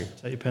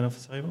Take your pen off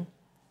the table.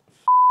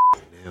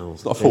 Now,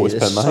 It's not a 40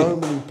 pen, mate. so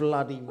many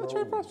bloody rules.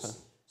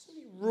 So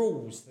many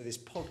rules to this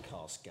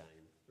podcast game.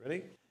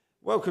 Ready?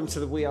 Welcome to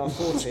the We Are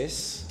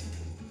Fortis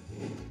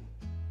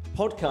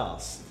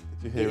podcast.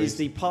 Did you It hear is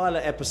the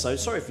pilot episode.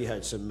 Sorry if you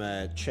heard some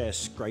chair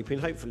scraping.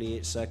 Hopefully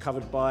it's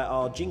covered by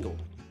our jingle.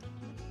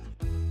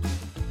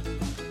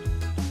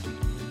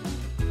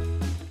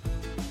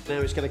 Now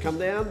it's going to come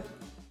down.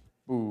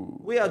 Ooh.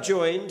 We are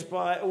joined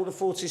by all the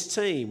Fortis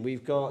team.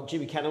 We've got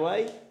Jimmy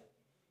Canaway.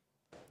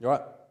 You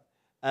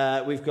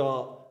right? We've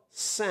got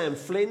Sam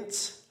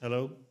Flint.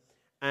 Hello.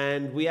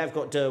 And we have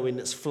got Derwin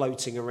that's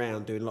floating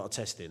around doing a lot of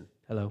testing.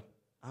 Hello.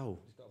 Oh,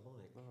 he's got a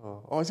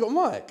mic. Oh, he's got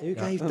a mic. Who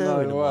gave No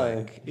Derwin a way.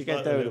 mic? Who gave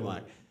Like the Derwin a little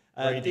mic?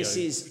 radio This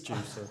is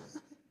producer.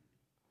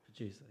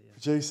 Producer, yeah.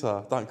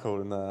 Producer. Don't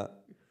call him that.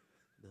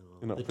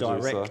 You're not the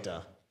producer.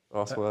 director,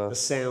 I swear. the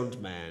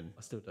sound man.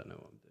 I still don't know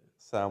what I'm doing.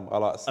 Sound. I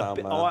like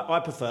sound, man. I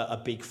prefer a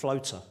big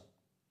floater.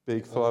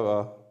 Big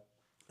floater.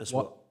 That's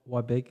what.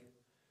 Why big?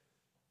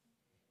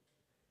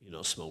 You're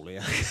not small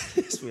here,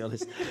 let's be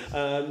honest.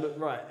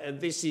 Right, and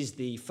this is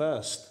the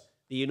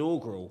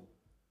inaugural,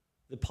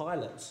 the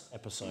pilot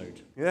episode.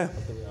 Yeah.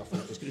 Of the We Are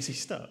Fortis. Is he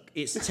stuck?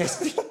 It's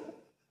testing.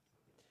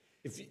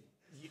 It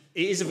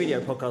is a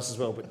video podcast as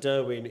well, but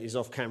Derwin is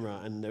off camera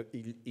and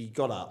he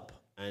got up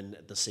and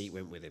the seat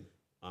went with him.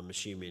 I'm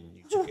assuming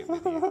you took it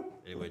with you and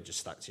it went just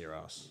stuck to your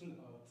ass.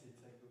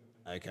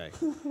 Okay.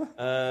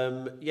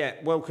 Yeah,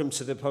 welcome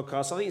to the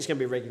podcast. I think it's going to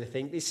be a regular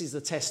thing. This is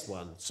the test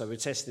one, so we're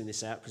testing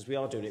this out because we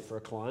are doing it for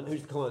a client.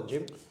 Who's the client,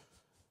 Jim?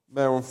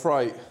 Mayor on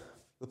Freight,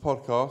 the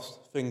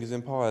podcast, Fingers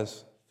in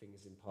Pies.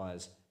 Fingers in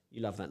Pies.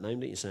 You love that name,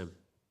 don't you, Sam?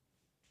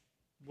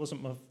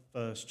 Wasn't my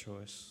first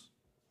choice.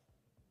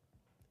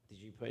 Did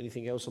you put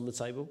anything else on the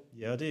table?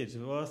 Yeah, I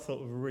did. Well, I thought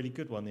of a really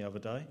good one the other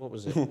day. What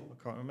was it? I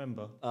can't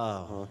remember.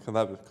 Oh,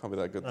 Can't be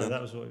that good No, then.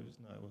 that was what it was.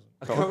 No, it wasn't.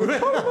 I can't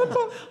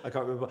remember. I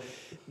can't remember.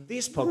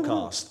 This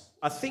podcast,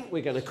 I think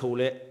we're going to call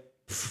it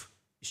It's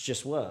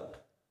Just Work.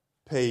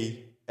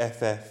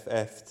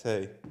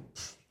 PFFFT.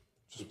 It's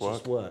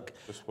just work.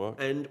 Just work.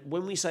 And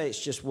when we say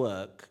it's just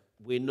work,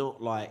 we're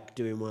not like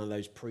doing one of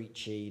those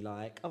preachy,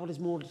 like, oh, there's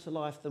more to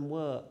life than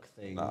work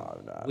thing.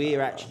 No.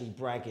 We're actually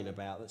bragging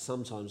about that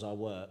sometimes our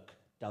work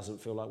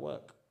doesn't feel like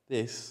work.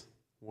 This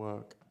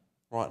work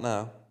right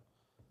now.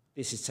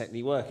 This is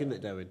technically work, isn't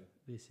it, Derwin?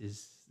 This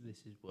is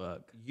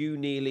work. You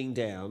kneeling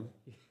down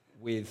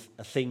with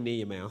a thing near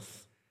your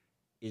mouth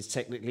is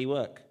technically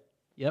work.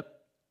 Yep.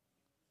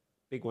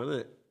 Big one, isn't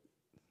it?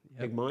 Yep.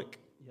 Big mic.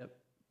 Yep.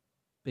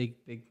 Big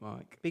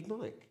mic. Big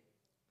mic.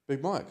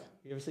 Big Mike.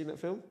 You ever seen that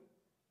film?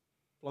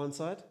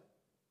 Blindside?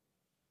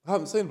 I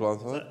haven't seen Is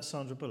Blindside. that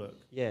Sandra Bullock?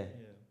 Yeah.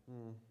 Yeah.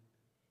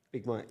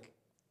 Big mic.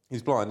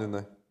 He's blind, isn't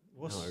he?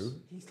 What's, No,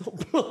 he's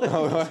not blind.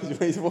 Oh, what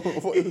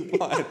is he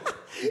blind?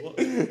 What?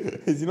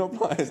 Is he not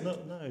blind? It's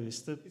not. No, it's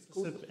the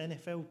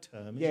NFL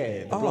term. Isn't Yeah,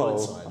 it? the blind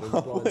side.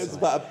 The blind It's side.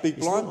 about a big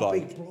It's blind not a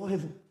bloke. big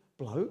blind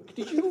bloke.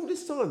 Did you all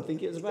this time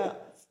think it was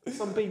about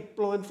some big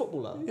blind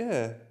footballer?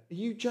 Yeah. Are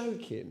you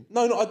joking?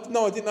 No, I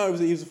didn't know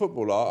he was a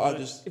footballer. I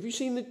just Have you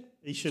seen the?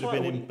 He should have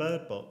been in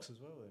Bird Box as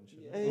well. Then,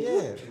 shouldn't he?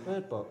 Yeah,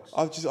 Bird Box.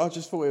 I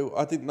just thought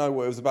I didn't know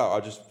what it was about.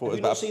 I just thought Have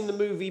it you was not about. seen the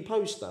movie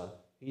poster?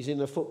 He's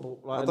in a football,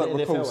 like I don't an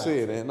recall NFL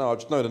seeing outfit. it. No, I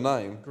just know the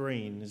name.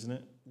 Green, isn't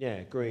it?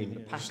 Yeah, green. The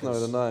Packers. Just know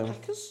the name.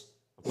 Packers?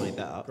 I've made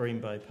that up. Green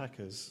Bay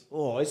Packers.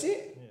 Oh, is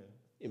it?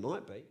 Yeah. It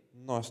might be.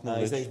 Nice His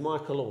knowledge. name's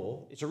Michael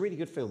Orr. It's a really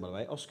good film, by the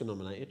way. Oscar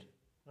nominated.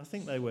 I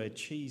think they wear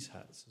cheese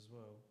hats as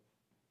well.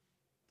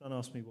 Don't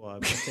ask me why,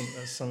 but I think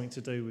that's something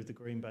to do with the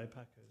Green Bay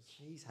Packers.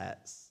 Cheese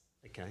hats.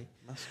 Okay.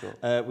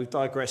 Mascot. We've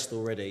digressed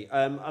already.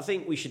 I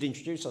think we should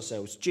introduce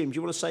ourselves. Jim, do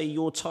you want to say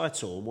your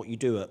title and what you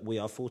do at We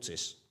Are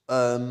Fortis?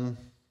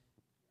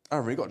 I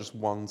haven't really got just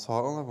one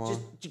title, have I?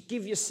 Just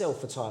give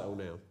yourself a title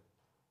now.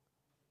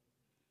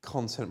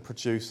 Content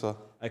producer,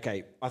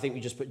 Okay, I think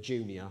we just put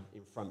junior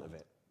in front of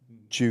it.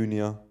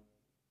 junior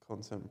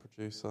content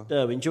producer.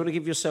 Derwin, do you want to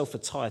give yourself a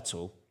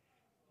title?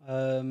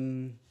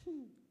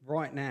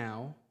 Right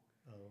now,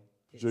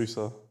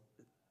 Producer.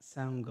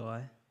 sound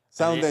guy.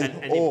 Sound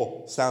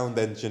And sound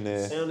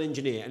engineer. Sound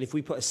engineer. And if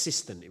we put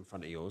assistant in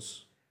front of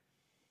yours?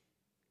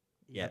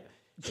 Yeah.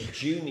 So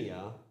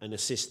junior and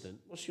assistant.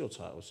 What's your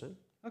title, Sam?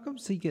 How come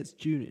he gets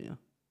junior?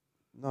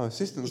 No,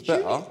 assistant's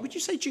Junior- better. Would you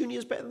say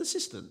junior's better than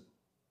assistant?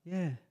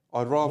 Yeah.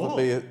 I'd rather What?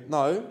 be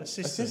Assistant.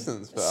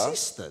 assistant's better.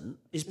 Assistant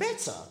is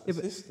better.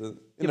 Assistant.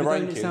 Yeah, In the but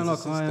don't it rankings, sound like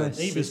assistant.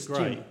 I- Eva's It's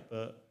great,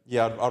 but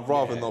Yeah, I'd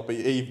rather Yeah. not be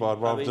either. I'd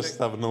rather mean, just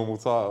have a normal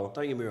title.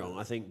 Don't get me wrong.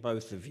 I think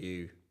both of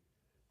you,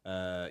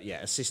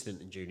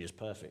 assistant and junior is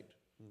perfect.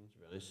 To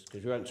be honest,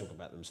 because we won't talk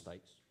about the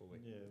mistakes, will we?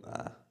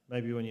 yeah,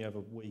 maybe when you have a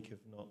week of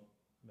not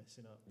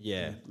messing up.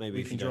 Yeah, maybe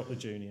we if can you drop don't. the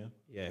junior.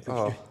 Yeah, if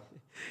Oh,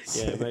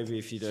 yeah, maybe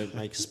if you don't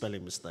make a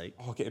spelling mistake.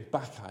 oh, getting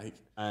backache.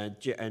 And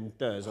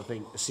Durs, I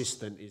think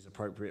assistant is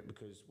appropriate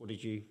because what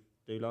did you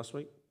do last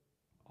week?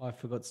 I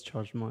forgot to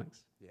charge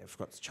mics. Yeah, I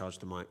forgot to charge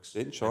the mics.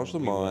 Didn't charge the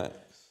And we were- mic.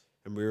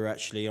 And we were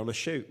actually on a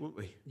shoot, weren't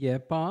we? Yeah,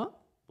 but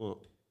What?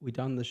 we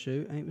done the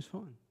shoot and it was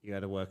fine. You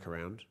had a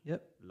workaround.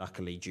 Yep.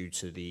 Luckily, due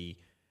to the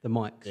The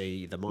mics.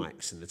 the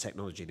mics and the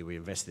technology that we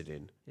invested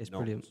in. It's not,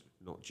 brilliant.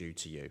 Not due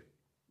to you.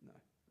 No.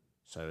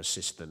 So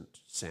assistant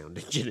sound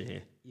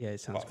engineer. Yeah, it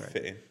sounds Quite great.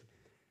 fitting.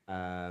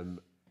 And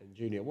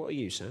Junior, what are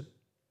you, Sam?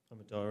 I'm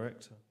a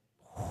director.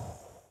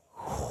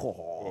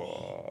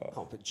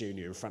 Can't put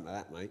Junior in front of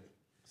that, mate.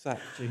 Zach,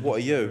 what are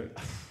you?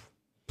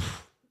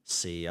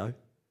 CEO.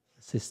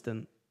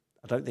 Assistant.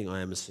 I don't think I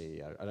am a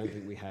CEO. I don't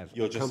think we have.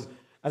 You're just-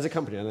 as a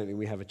company, I don't think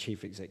we have a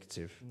chief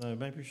executive. No,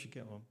 maybe we should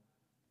get one.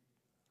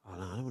 Oh,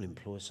 no, I don't want to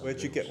employ someone.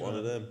 Where'd you get one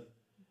of them?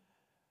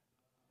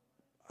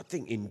 I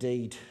think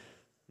Indeed.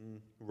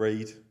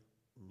 Read.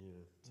 Yeah.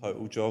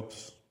 Total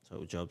Jobs.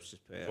 Total Jobs.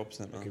 Just put it Job out.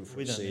 centre. Looking for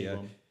We a don't need CEO.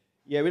 one.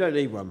 Yeah, we don't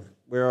need one.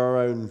 We're our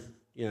own,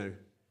 Your own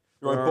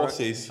we're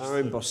bosses. Our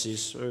own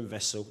bosses, our own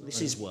vessel.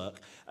 This is work.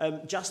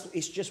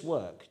 It's just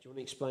work. Do you want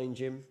to explain,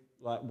 Jim?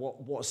 Like,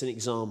 what's an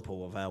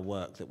example of our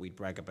work that we'd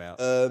brag about?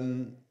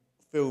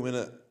 Filming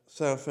at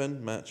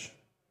Southend match.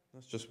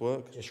 That's just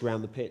work. Just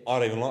round the pitch? I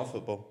don't even like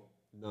football.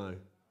 No.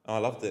 I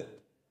loved it.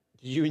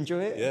 Did you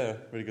enjoy it? Yeah,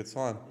 really good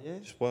time. Yeah?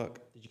 Just work.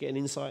 Did you get an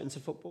insight into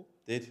football?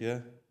 Did, yeah.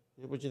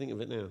 Yeah, what do you think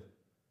of it now?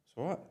 It's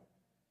all right.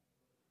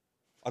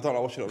 I don't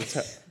like watching it on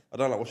the I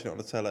don't like watching it on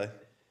the telly.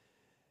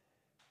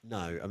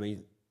 No, I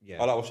mean,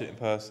 yeah. I like watching it in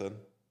person.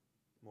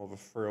 More of a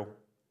thrill.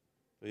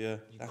 But yeah.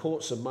 You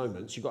caught some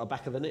moments. You got a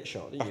back of the net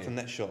shot, didn't Back you? of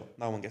net shot.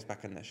 No one gets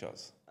back of net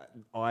shots.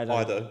 I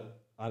I do.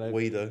 I don't.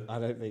 We do. I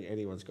don't think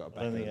anyone's got a I back.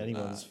 don't of think the net.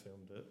 anyone's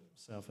filmed at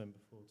Southend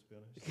before, to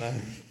be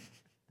honest.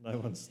 No. No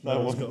one's No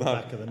got one- a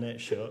back of the net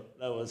shot.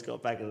 No one's got a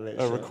back of the net A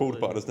shot. record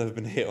button has never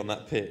been hit on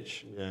that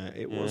pitch. Yeah,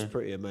 it was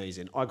pretty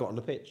amazing. I got on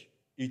the pitch,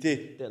 You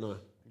did? didn't I?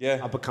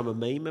 Yeah. I've become a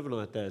meme, haven't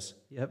I, Des?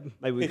 Yep.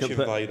 Maybe we Pitch could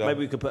put invader. maybe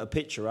we could put a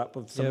picture up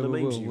of some Yeah, of the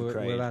we memes will. you've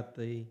created. We'll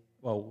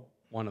add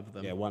one of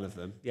them. Yeah, one of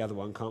them. The other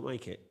one can't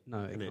make it.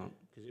 No, it can can't.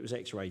 Because it was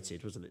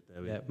X-rated, wasn't it?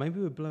 Derby? Yeah, maybe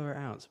we'll blur it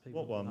out so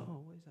people. What one?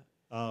 Oh, what is that?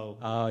 Oh,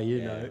 Oh, you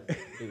Yeah. know.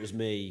 It was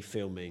me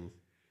filming.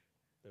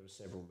 There were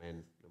several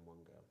men and one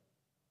girl.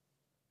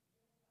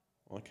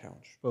 On a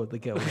couch. Well, the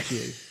girl was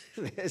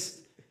you.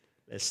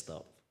 let's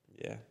stop.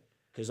 Yeah.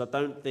 Because I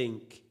don't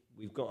think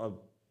we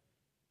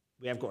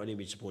have got an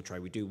image to portray.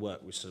 We do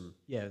work with some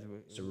Yeah.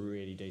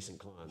 really decent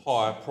clients.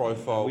 High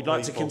profile. We'd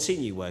like to people.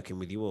 continue working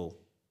with you all,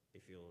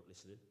 if you're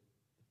listening,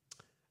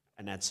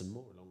 and add some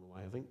more along the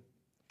way. I think.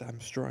 Damn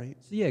straight.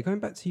 So yeah, going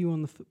back to you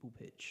on the football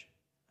pitch.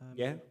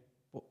 Yeah.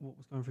 What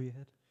was going through your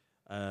head?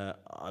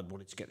 I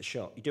wanted to get the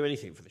shot. You do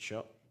anything for the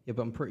shot. Yeah,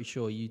 but I'm pretty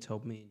sure you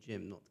told me and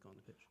Jim not to go on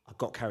the pitch. I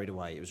got carried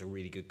away. It was a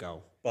really good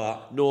goal.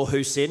 But Noor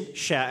Hussein,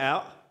 shout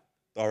out.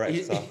 director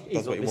He's does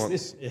not what he wants.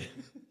 listening.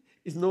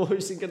 Is Noor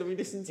Hussein going to be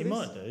listening to he this?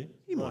 might do.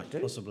 He might do.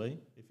 Possibly,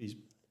 if he's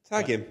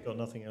Tag him. got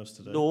nothing else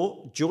to do.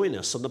 Noor, join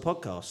us on the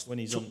podcast. When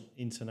he's on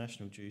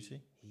international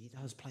duty. He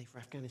does play for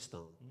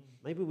Afghanistan.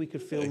 Maybe we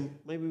could film.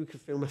 Maybe we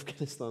could film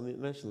Afghanistan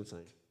international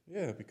team.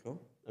 Yeah, that'd be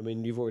cool. I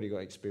mean, you've already got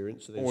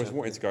experience. So there's Always that-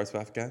 wanted to go to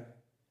Afghan.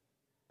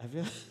 Have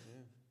you?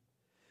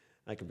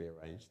 That could be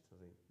arranged. I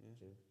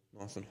think.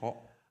 Nice and hot.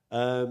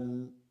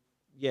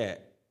 Yeah.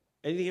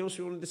 Anything else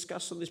we want to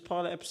discuss on this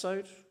pilot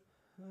episode?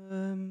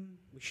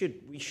 We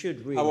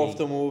should really. How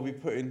often will we be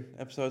putting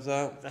episodes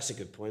out? That's a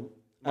good point.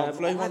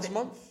 Monthly, once a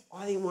month?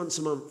 I think once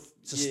a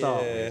month to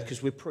start Yeah. with,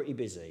 because we're pretty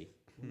busy.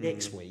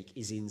 Next week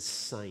is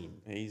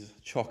insane. He's a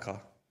chocker.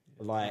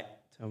 Like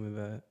Tell me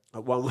about it.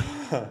 at one,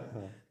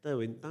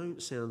 Derwin,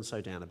 don't sound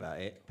so down about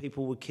it.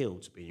 People would kill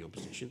to be in your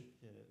position,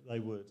 Yeah, they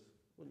would,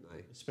 wouldn't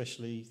they?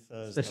 especially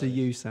Thursday. Especially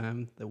you,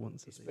 Sam, that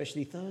wants to see.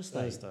 Especially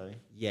Thursday. Thursday.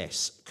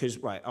 Yes, because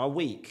our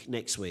week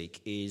next week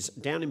is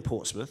down in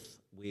Portsmouth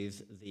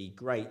with the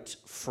Great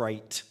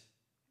Freight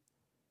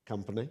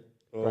Company.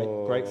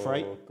 Great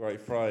Freight.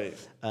 Great Freight.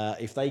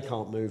 If they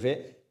can't move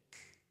it,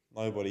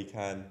 Nobody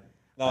can.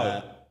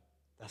 No,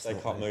 that's they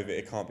not can't good. move it.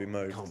 It can't be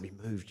moved. Can't be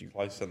moved. You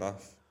Close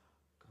enough.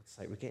 God's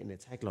sake, we're getting their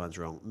taglines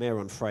wrong. Mayor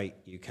on Freight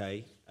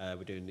UK.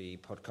 We're doing the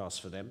podcast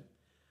for them.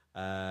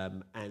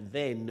 And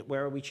then,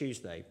 where are we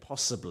Tuesday?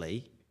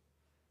 Possibly,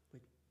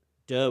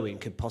 Derwin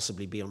could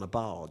possibly be on a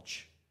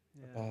barge.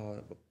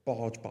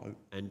 Barge boat.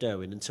 And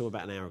Derwin, until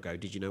about an hour ago,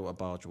 did you know what a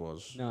barge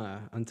was? No,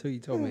 until you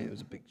told me it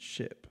was a big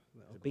ship.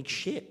 A big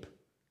ship.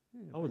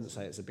 I wouldn't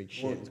say it's a big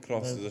ship. It's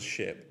classed as a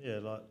ship. Yeah,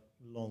 like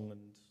long and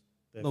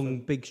they're Long,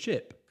 for big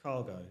ship.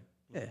 cargo,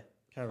 Yeah.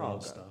 carrying Cargo.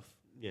 stuff.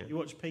 Yeah. You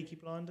watch Peaky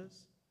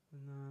Blinders?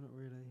 No, not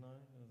really. No,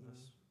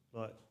 that's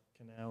like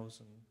canals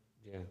and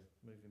Yeah.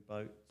 moving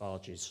boats.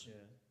 Barges. Yeah.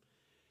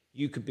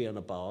 You could be on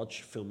a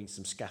barge filming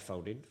some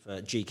scaffolding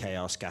for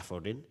GKR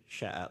Scaffolding.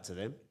 Shout out to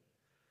them.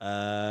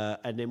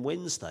 And then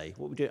Wednesday,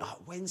 what we do? Oh,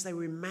 Wednesday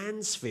we're in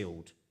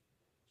Mansfield. Do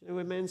you know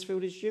where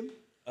Mansfield is, Jim?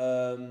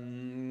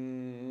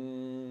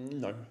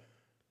 No.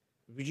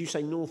 Would you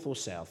say north or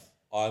south?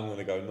 I'm going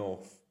to go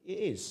north. It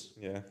is.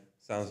 Yeah.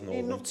 Sounds In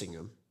northern.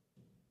 Nottingham.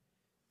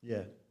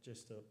 Yeah,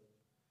 just up.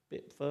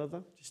 Bit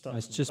further. Just up.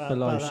 It's just about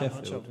below that much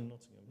Sheffield. up in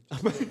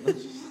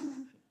Nottingham.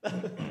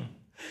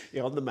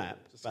 Yeah, on the map.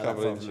 Just a About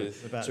that couple far of from it.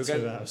 inches. About So 2 we're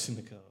going- hours in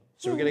the car.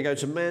 So we're going to go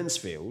to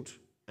Mansfield,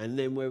 and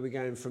then where are we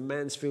going from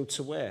Mansfield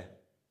to where?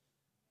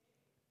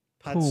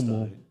 Padstow.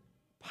 Cornwall.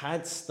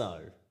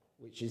 Padstow.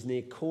 which is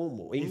near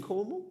Cornwall. In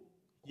Cornwall?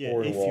 Yeah, if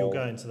Cornwall. you're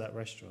going to that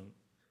restaurant.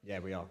 Yeah,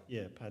 we are.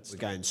 Yeah, We're Padstow.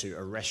 going to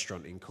a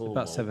restaurant in Cornwall.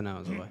 About 7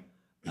 hours away.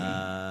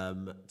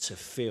 To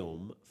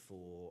film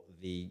for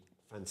the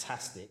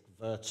fantastic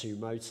Virtu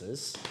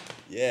Motors.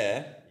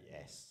 Yeah.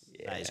 Yes,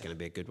 that is going to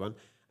be a good one.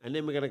 And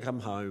then we're going to come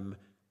home,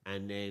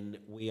 and then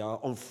we are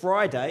on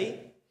Friday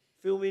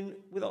filming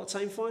with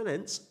Octane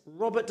Finance.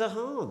 Robert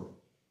DeHaan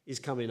is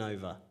coming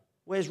over.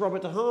 Where's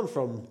Robert DeHaan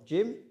from,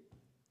 Jim?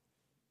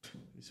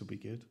 This will be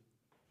good.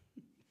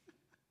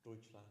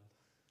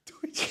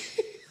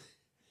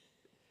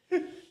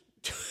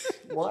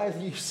 Why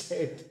have you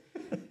said?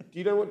 Do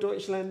you know what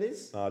Deutschland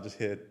is? No, I just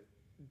hear.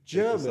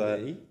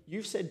 Germany.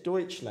 You've said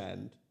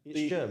Deutschland.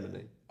 It's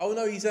Germany. Oh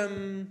no, he's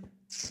bloody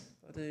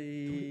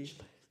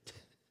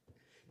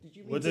Did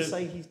you mean to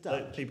say he's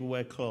Dutch? People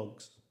wear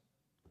clogs.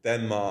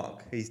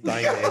 Denmark. He's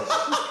Danish.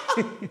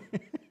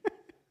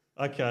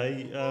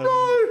 Okay.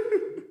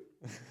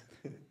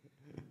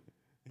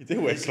 He did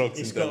wear clogs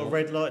It's in got a Denmark.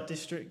 red light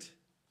district.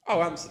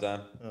 Oh,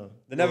 Amsterdam. Oh.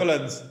 The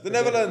Netherlands. The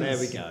Netherlands. There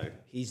we go.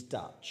 He's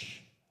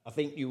Dutch. I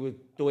think you were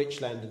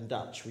Deutschland and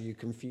Dutch. Were you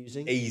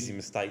confusing? Easy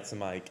mistake to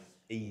make.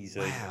 Easy.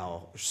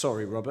 Wow.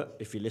 Sorry, Robert,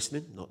 if you're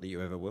listening. Not that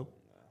you ever will.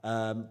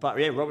 But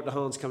yeah, Robert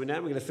DeHaan's coming down.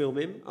 We're going to film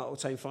him at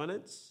Octane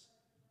Finance.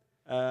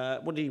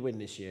 What did he win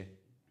this year?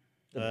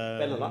 The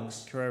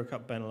Benelux. Carrera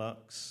Cup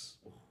Benelux.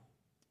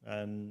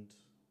 And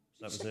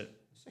that was it.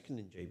 Second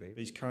in GB. But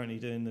he's currently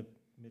doing the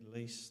Middle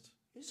East.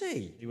 Is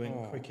he? He went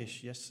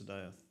quickish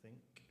yesterday, I think.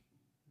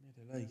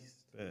 Middle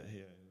East. But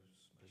yeah,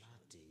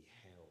 Bloody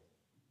hell.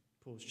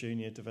 Paul's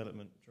junior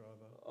development driver,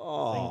 I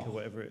Oh. think, or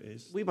whatever it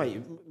is.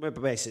 We're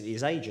basically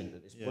his agent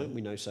at this Yeah. point.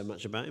 We know so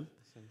much about him.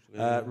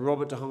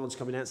 Robert DeHaan's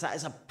coming out. So that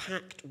is a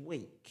packed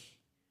week.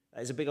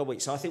 That is a big old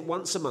week. So I think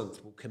once a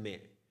month we'll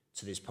commit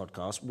to this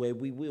podcast where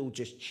we will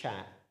just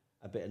chat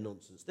a bit of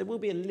nonsense. There will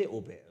be a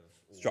little bit of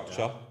order,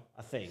 Structure.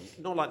 I think.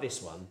 Not like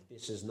this one.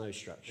 This has no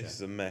structure. This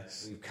is a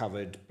mess. We've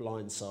covered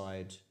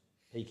Blindside,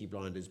 Peaky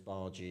Blinders,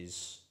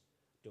 Barges,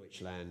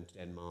 Deutschland,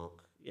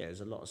 Denmark. Yeah,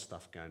 there's a lot of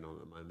stuff going on at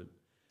the moment.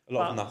 A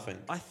lot of But nothing.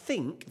 I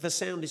think the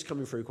sound is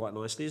coming through quite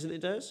nicely, isn't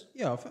it, Des?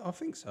 Yeah, I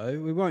think so.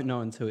 We won't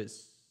know until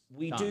it's.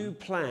 We done. do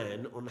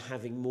plan on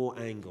having more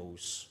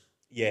angles.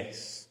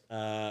 Yes.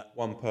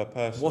 One per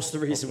person. What's the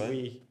reason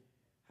probably. we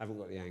haven't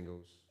got the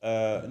angles?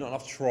 Not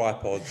enough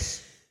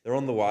tripods. They're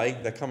on the way.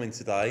 They're coming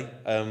today.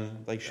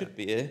 They should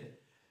be here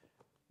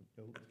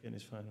Oh, he's getting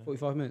his phone out.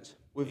 45 minutes.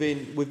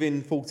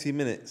 within 40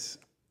 minutes.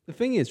 The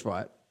thing is,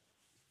 right,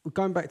 we're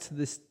going back to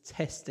this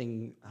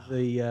testing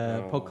the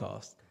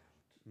podcast.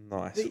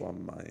 Nice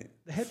one, mate.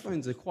 The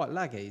headphones are quite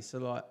laggy, so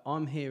like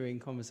I'm hearing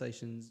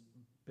conversations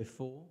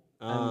before.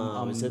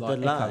 Oh, there's a like,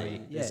 delay.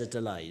 echoing. There's Yeah. a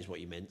delay, is what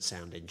you meant,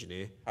 sound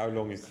engineer. How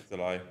long is the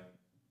delay?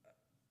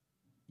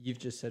 You've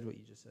just said what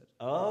you just said.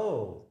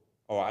 Oh.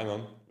 Oh, hang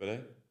on.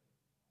 Ready?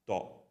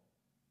 Dot.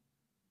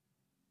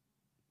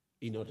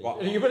 You nodded.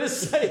 What? Are you going to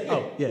say?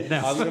 Oh, yeah.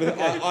 Now,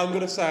 I'm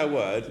gonna say a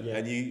word, Yeah.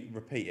 and you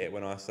repeat it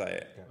when I say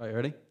it. right, you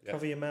ready? Yeah.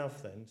 Cover your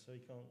mouth then, so you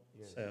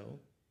can't sell.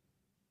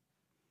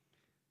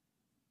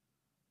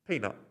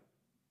 Peanut.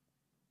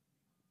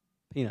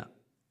 Peanut.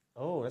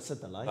 Oh, that's a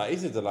delay. That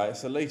is a delay.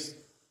 It's at least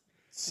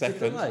It's a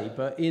second. delay,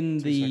 but in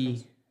 2 the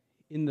seconds.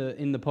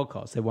 in the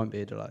podcast there won't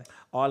be a delay.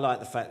 I like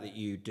the fact that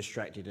you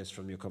distracted us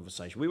from your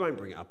conversation. We won't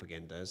bring it up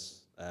again, Des,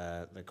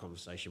 the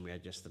conversation we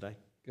had yesterday.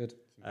 Good.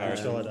 Which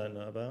I don't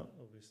know about,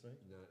 obviously.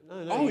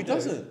 No, Oh, you he do.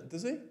 doesn't,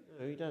 does he?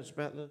 No, he does.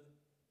 About the...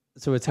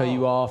 So we'll tell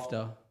you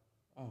after.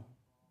 Oh,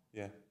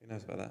 yeah, he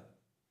knows about that.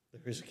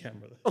 There is a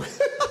camera there.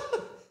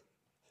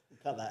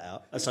 Cut that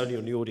out. That's only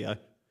on the audio.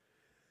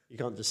 You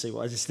can't just see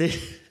what I just did.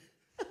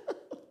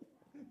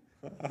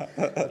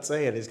 I tell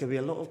you, there's going to be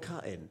a lot of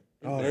cutting.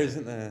 Oh, there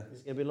isn't there?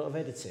 There's going to be a lot of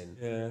editing.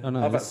 Yeah. Oh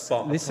no, I've had this,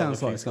 Spark this Plug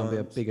sounds a like few it's going to be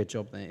a times. bigger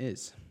job than it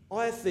is.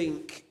 I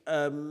think,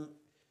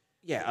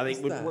 yeah, I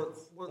think that?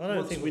 I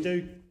don't think we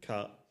do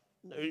cut.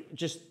 No,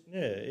 just Yeah,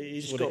 it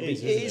is just what got it to be.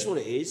 is. It isn't is what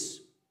it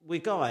is. We're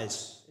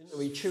guys.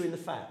 We're chewing the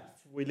fat.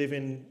 We live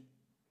in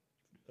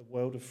a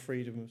world of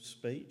freedom of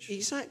speech.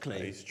 Exactly. That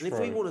And is if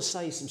we true. want to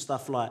say some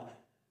stuff like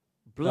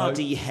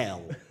bloody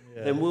hell,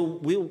 then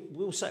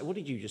we'll say. What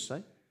did you just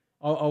say?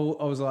 I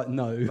was like,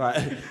 no.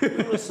 Right. we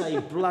want to say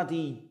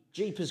bloody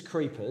Jeepers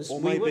Creepers. Or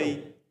we maybe will.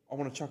 I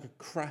want to chuck a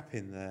crap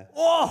in there.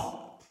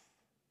 Oh!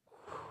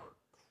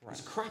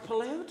 Is crap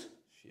allowed?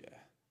 Yeah.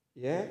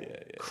 Yeah? Yeah.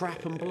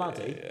 Crap and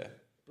bloody? Yeah.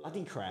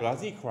 Bloody crap.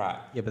 Bloody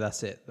crap. Yeah, but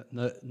that's it.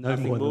 No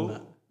Nothing more more? than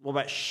that. What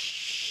about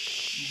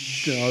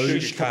shish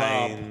Shish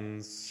kebab?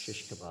 canes.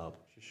 Shish kebab.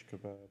 Shish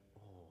kebab.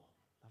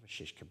 Love a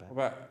shish kebab. What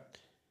about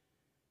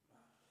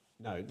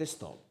No, let's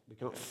stop. We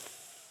can't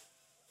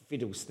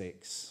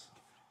fiddlesticks.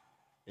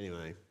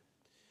 Anyway,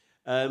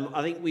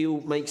 I think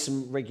we'll make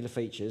some regular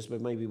features where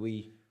maybe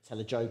we tell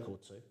a joke or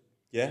two,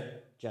 yeah?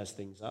 jazz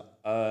things up.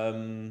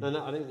 Um, No,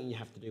 I don't think you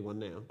have to do one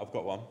now. I've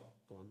got one.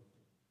 Go on.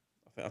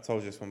 I think I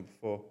told you this one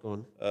before.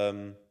 Go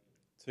on.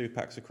 2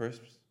 packs of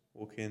crisps,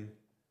 walking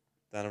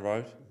down the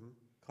road.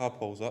 Car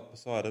pulls up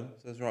beside them,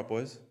 says, right,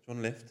 boys, do you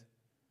want a lift?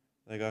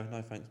 They go,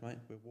 no, thanks, mate,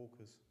 we're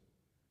walkers.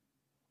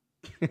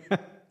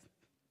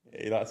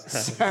 He likes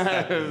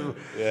Sam.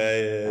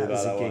 yeah, That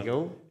was like a that one.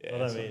 giggle. Yeah, I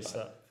don't it's mean not it's bad.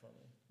 that funny.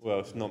 Well,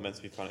 it's not meant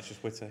to be funny. It's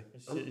just witty.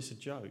 It's a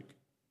joke.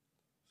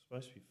 It's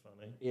supposed to be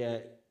funny. Yeah.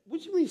 What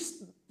do you mean?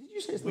 Did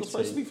you say it's not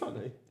supposed to be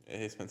funny?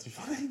 It is meant to be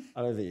funny.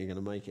 I don't think you're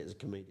going to make it as a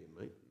comedian,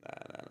 mate.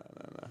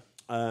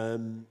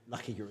 No.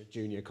 Lucky you're a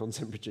junior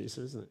content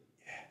producer, isn't it?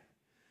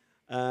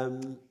 Yeah.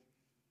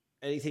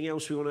 Anything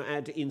else we want to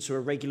add into a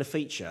regular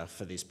feature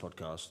for this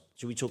podcast?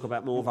 Should we talk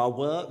about more of our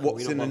work? Are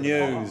What's we in the not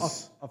bothered about-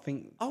 news? I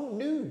think Oh,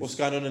 news. What's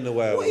going on in the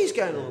world? What is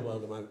going on in the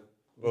world at the moment?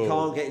 We Oh.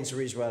 can't get into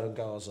Israel and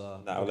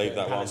Gaza. No, we'll leave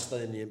that one.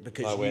 Palestinian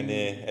because Nowhere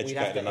near we'd have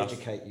educated to enough.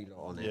 educate you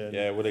lot on it.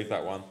 Yeah. Yeah, we'll leave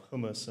that one.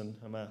 Hummus and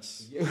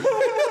Hamas.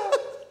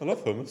 I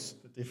love hummus.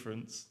 The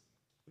difference.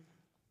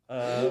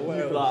 You'd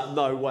be like,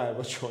 no way,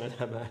 we're trying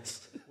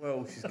Hamas.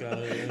 Well, she's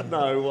going.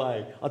 No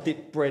way. I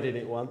did bread in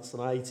it once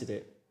and I hated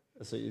it.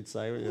 That's what you'd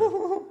say, wouldn't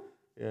you?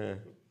 Yeah.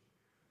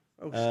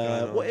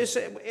 What is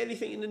it?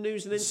 Anything in the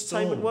news and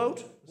entertainment Storm.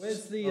 world?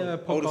 where's the Oh, the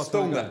podcast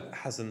storm going? that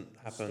hasn't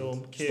happened. Storm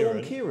Storm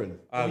Kieran. Kieran.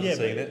 I haven't yeah,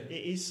 seen but it. it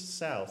is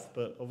south,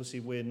 but obviously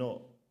we're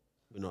not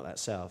We're not that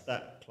south.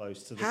 that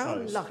close to the How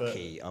coast.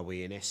 lucky are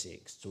we in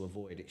Essex to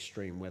avoid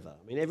extreme weather?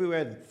 I mean,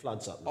 everywhere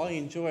floods up now, I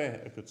enjoy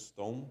a good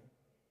storm.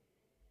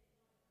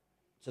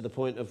 to the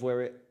point of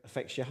where it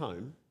affects your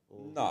home.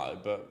 No,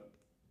 but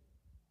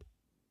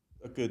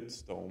a good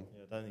storm.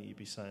 Yeah, I don't think you'd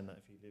be saying that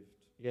if you lived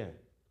Yeah.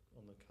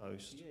 on the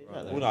coast. Yeah,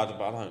 right? no. Well, no,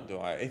 but I don't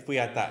do it. If we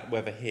had that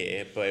weather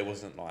here, but it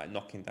wasn't like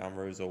knocking down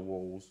roofs or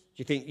walls. Do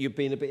you think you're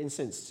being a bit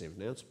insensitive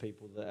now to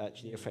people that are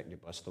actually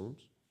affected by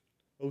storms?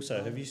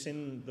 Also, have you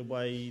seen the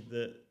way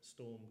that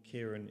Storm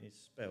Kieran is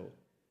spelt?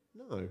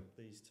 No.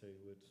 These two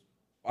would.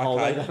 Oh,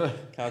 Okay, wait.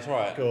 can I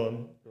try it? Go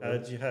on.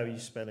 How are you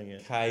spelling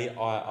it?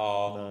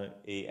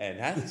 K-I-R-E-N.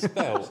 How do you It's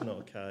spell? not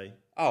a K.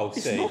 Oh,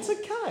 It's C. not a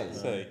K. C.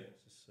 It's a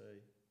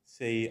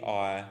C.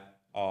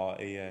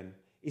 C-I-R-E-N.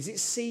 Is it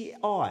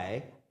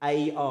Ciaran?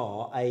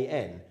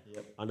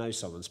 Yep. I know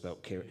someone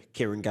spelled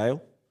Kieran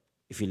Gale.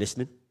 If you're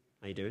listening,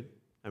 how you doing?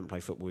 Haven't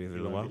played football with you in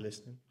You a won't while. be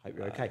listening. Hope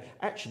you're okay.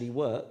 Actually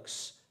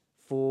works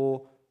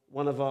for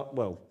one of our,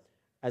 well,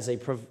 as a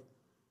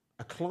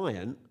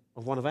client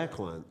of one of our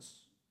clients.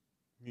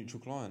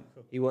 Mutual client.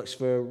 He works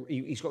for,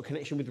 he's got a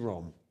connection with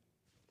Rom.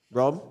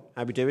 Rom,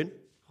 how we doing?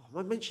 Oh, am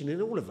I mentioning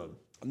all of them?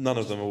 None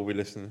of them will be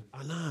listening.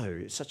 I know,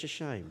 it's such a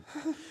shame.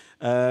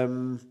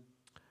 But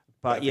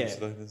Better yeah, things to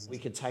do, isn't it? we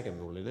could tag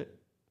them all in it.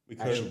 We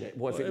could. Actually,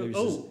 what if it loses?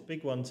 Oh,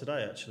 big one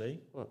today, actually.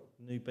 What?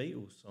 New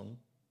Beatles song.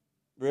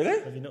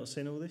 Really? Have you not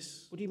seen all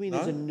this? What do you mean No?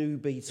 there's a new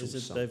Beatles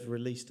There's song? they've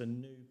released a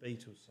new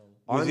Beatles song.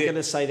 I'm Was it- going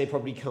to say they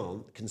probably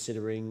can't,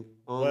 considering...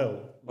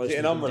 Well, Was it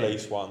an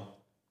unreleased one?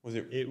 Was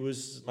it it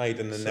was made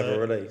and then so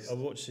never released? I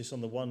watched this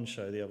on the One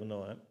Show the other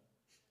night.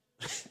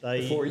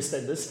 They, Before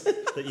EastEnders.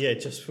 yeah,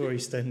 just for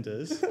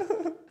EastEnders,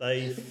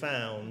 they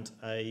found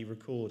a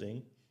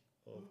recording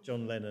of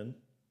John Lennon.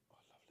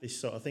 This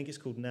song, I think it's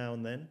called Now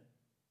and Then,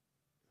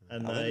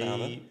 and Now and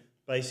Then.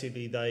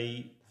 basically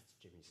they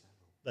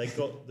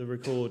got the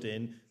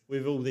recording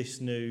with all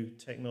this new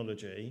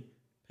technology.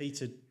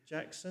 Peter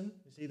Jackson,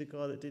 is he the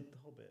guy that did The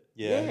Hobbit?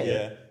 Yeah, Yeah.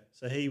 yeah.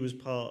 So he was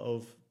part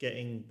of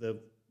getting the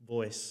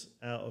voice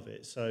out of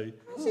it. So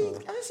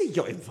How's he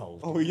got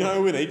involved? Oh, you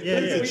know, we need Yeah,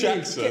 Peter yeah.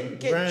 Jackson.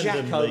 Get Jack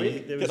randomly,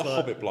 Owen. there Get was the like,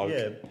 Hobbit bloke.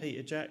 Yeah,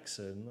 Peter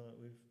Jackson, like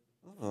with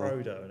Oh.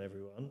 Frodo and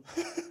everyone.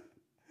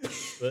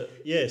 But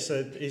yeah,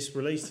 so it's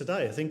released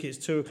today. I think it's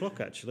 2:00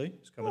 actually.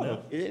 It's coming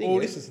out. Is it Oh, any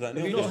good? listen to that.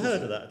 Have you Neil. not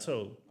heard of that at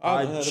all? I I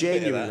haven't heard a bit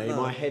of genuinely, that,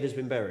 no. my head has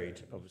been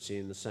buried, obviously,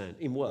 in the sand.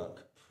 In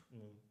work.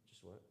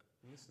 Just work.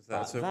 Listen to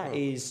that, so That well.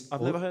 is,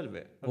 I've never heard of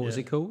it. What was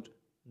Yeah. it called?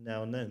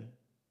 Now and then.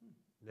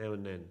 Now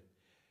and then.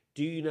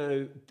 Do you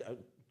know,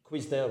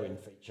 Quiz Darwin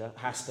feature,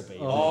 has to be.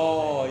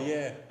 Oh,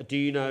 yeah. Do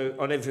you know,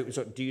 on everything,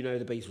 sorry, do you know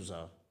who the Beatles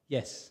are?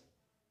 Yes.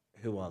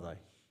 Who are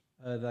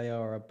they? They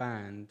are a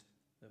band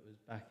that was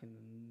back in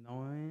the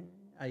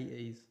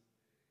 80s.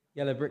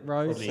 Yellow Brick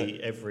Road.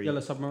 Probably every Yellow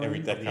Submarine. Every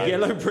decade.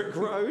 Yellow Brick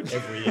Road.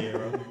 every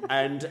era.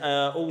 And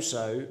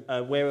also,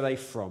 where are they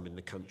from in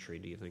the country,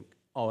 do you think?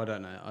 Oh, I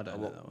don't know. I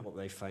don't know that one.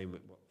 What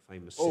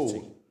famous Oh,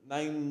 city?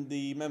 name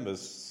the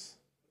members.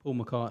 Paul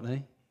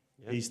McCartney.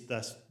 That's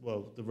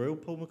the real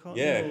Paul McCartney.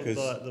 Yeah, or 'cause-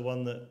 like the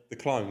one that The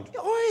cloned.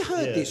 I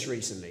heard Yeah. this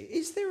recently.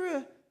 Is there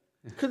a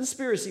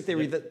conspiracy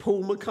theory that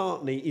Paul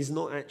McCartney is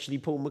not actually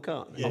Paul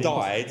McCartney? Yeah.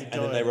 Died, He and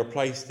then they died.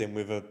 replaced him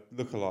with a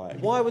lookalike.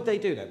 Why would they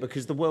do that?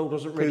 Because the world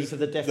wasn't ready for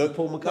the death of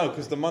Paul No, McCartney?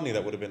 because the money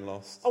that would have been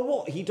lost. Oh,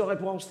 what? He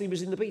died whilst he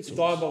was in the Beatles?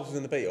 Diabolos was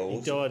in the he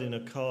Beatles. died in a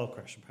car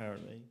crash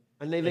apparently.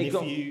 And then And they if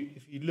got...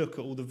 you look at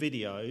all the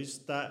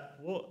videos, that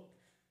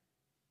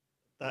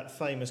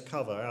famous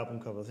album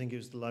cover, I think it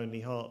was the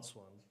Lonely Hearts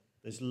one.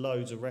 There's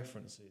loads of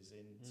references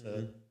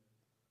into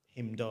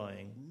him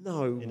dying.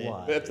 No In it.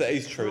 way. But if that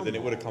is true, then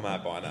it would have come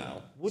out by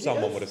now. Would it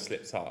Someone have? would have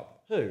slipped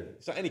up. Who?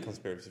 It's like any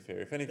conspiracy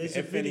theory. If any, There's a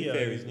if any video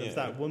theories, of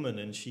that woman,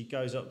 and she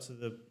goes up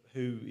to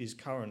who is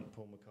current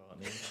Paul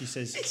McCartney, and she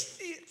says,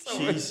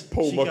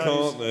 Paul she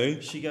McCartney.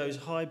 Goes, she goes,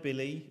 "Hi,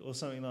 Billy," or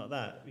something like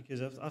that,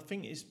 because I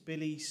think it's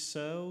Billy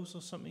Searles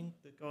or something.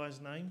 The guy's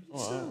name,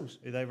 Searles.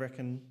 who they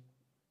reckon.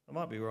 I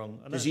might be wrong.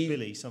 I know Does it's he-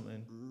 Billy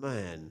something.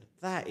 Man,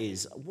 that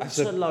is what's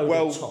That's a load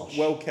of tosh.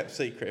 well kept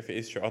secret if it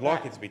is true. I'd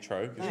like it to be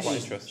true. It's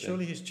quite interesting.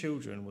 Surely his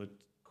children would,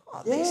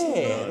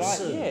 Yeah,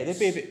 Nonsense.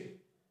 they'd be a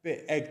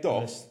bit egged off.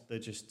 unless they're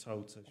just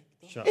told to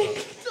shut up.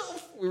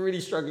 We're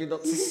really struggling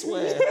not to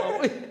swear,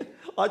 aren't we?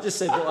 I just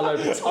said what a load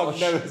of I've tosh.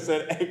 never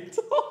said egged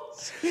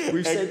off.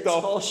 We've said Egged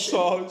off, tosh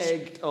and tosh.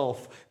 egged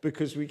off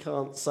because we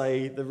can't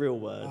say the real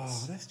words.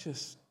 Oh, that's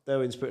just.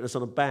 Derwin's putting us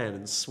on a ban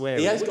and swearing.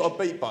 He has which got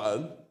a beep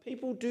button.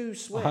 people do I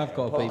swear. have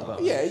got a beep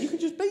button. Yeah, you can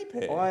just beep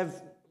it.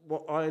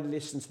 I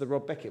listened to the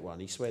Rob Beckett one.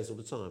 He swears all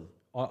the time.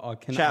 I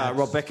can Shout out add-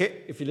 Rob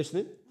Beckett if you're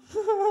listening.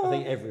 I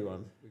think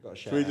everyone. We've got a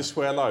shout Should we out. just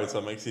swear loads?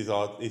 That makes his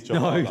job No,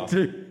 harder.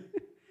 do.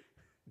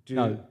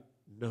 No.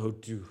 No,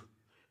 do.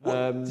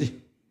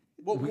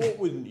 What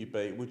wouldn't you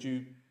beep? Would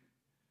you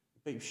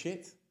beep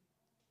shit?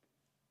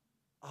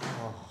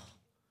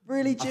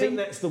 Really, I think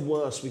that's the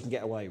worst we can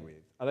get away with.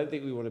 I don't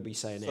think we want to be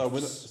saying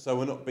Fs. So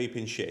we're not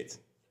beeping shit.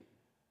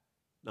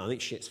 No, I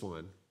think shit's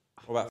fine.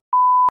 What about?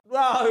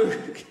 No!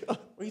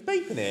 Well, he's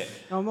beeping it.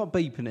 No, I'm not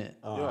beeping it.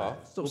 You are.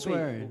 Stop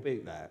swearing. We'll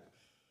beat that.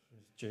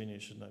 Junior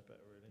should know better,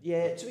 really.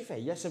 Yeah, to be fair,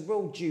 that's a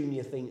real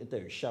junior thing to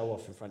do. Show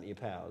off in front of your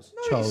pals.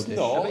 Childish. It's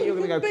not. I bet you're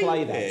going to go You play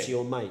beep that it. to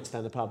your mates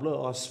down the pub.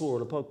 Look, I swore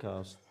on a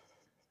podcast.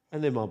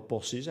 And they're my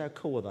bosses. How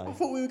cool are I they?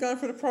 thought we were going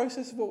through the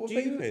process of what we're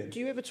beeping. Do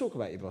you ever talk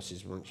about your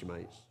bosses amongst your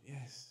mates?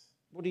 Yes.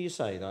 What do you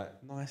say?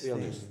 Like, Nice be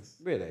honest. things.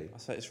 Really? I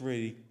say it's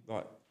really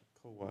like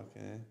cool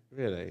working here.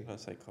 Really? Don't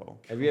say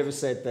cool. Have you ever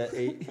said that?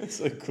 It's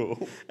so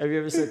cool. Have you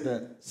ever said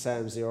that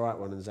Sam's the alright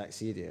one and Zach's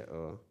the idiot?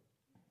 Or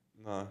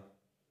No.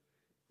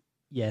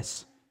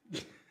 Yes. I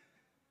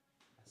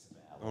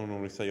don't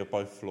normally say you're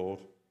both flawed.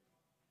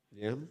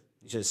 yeah?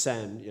 He says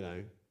Sam, you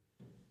know,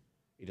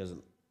 he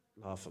doesn't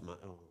laugh at my.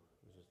 Oh,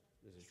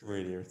 It's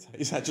really irritating.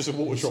 Is that just a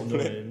water It's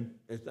droplet? annoying.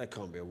 that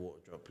can't be a water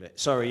droplet.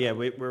 Sorry, yeah,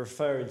 we're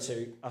referring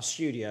to our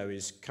studio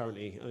is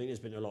currently. I think there's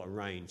been a lot of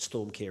rain.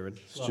 Storm Kieran.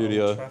 It's like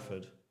Studio. Old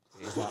Trafford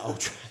It's like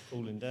ultra.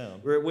 falling down.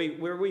 We're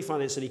a We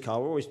Finance Any Car.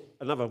 We're always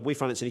another We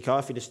Finance Any Car.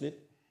 If you're listening,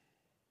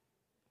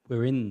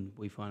 We're in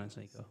We Finance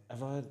Eco.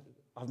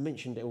 I've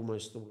mentioned it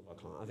almost all of our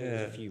clients. I think Yeah.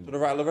 there's a few Do you more. want to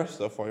rattle the rest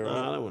off while you're No,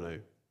 on? I don't want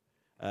to.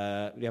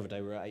 The other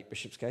day we were at 8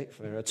 Bishopsgate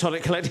for a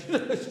tonic collecting.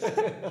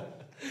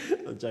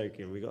 I'm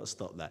joking. We've got to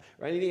stop that.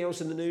 Right, anything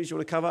else in the news you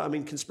want to cover? I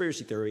mean,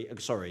 conspiracy theory.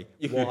 Sorry.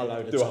 You what a could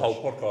load of do a tosh.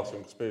 whole podcast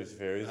on conspiracy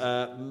theories.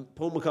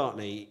 Paul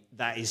McCartney,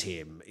 that is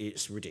him.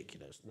 It's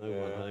ridiculous. No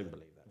one, I don't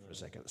believe that for a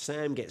second.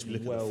 Sam gets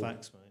Look at well. the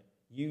facts, mate.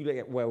 You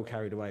get well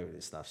carried away with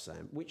this stuff,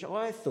 Sam. Which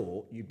I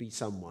thought you'd be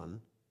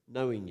someone,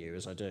 knowing you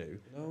as I do,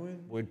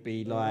 would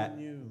be like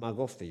mug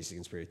off these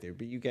conspiracy theories.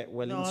 But you get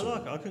well No, into I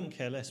like it. it. I couldn't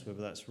care less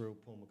whether that's real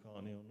Paul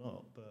McCartney or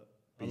not, but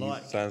I he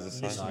like sounds the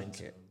same. listening Like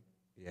to it. them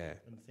Yeah,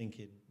 and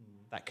thinking,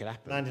 that could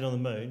happen. landing on the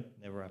moon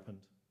never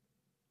happened.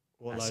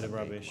 What That's load of a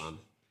big rubbish. one.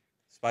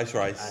 Space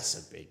race.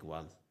 That's a big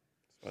one.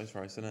 Space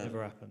race, isn't it?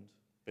 Never happened.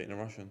 Beating the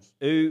Russians.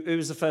 Who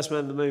was the first man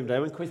on the moon,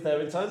 Darren? Quiz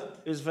Darren time.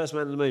 Who was the first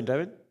man on the moon,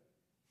 Darren?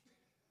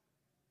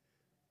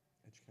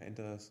 Educating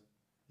Durs.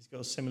 He's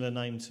got a similar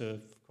name to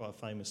quite a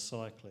famous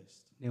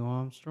cyclist. Neil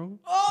Armstrong.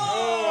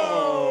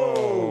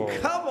 Oh,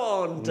 come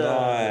on,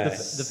 Darren.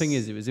 Nice. The thing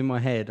is, it was in my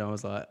head. I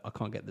was like, I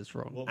can't get this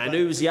wrong. What And ba-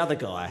 who was the other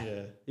guy?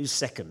 Yeah, Who's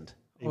second?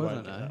 he I won't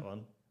don't get know. that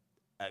one.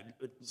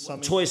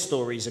 Something- Toy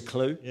Story's a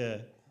clue. Yeah.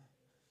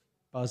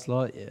 Buzz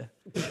Lightyear.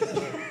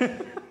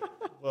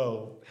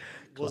 Well,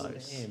 wasn't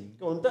Close. him.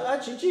 Go on,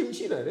 actually, Jim, do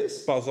you know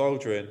this? Buzz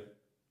Aldrin.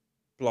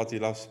 Bloody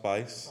love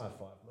space. High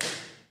five, mate.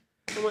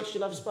 How much do you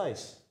love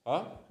space?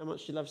 Huh? How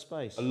much do you love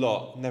space? A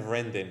lot. Never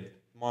ending.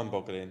 Mind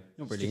boggling.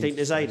 Not Do really. you think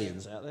there's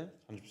aliens out there?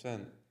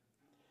 100%.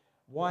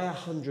 Why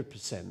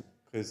 100%?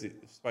 Because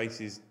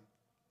space is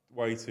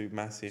way too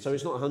massive. So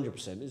it's not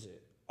 100%, is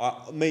it?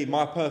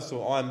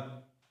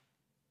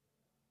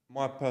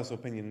 My personal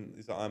opinion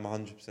is that I'm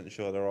 100%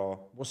 sure there are.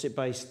 What's it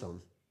based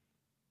on?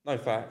 No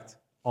fact.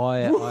 I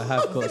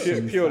have got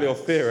some Purely facts.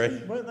 off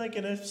theory. Weren't they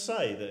going to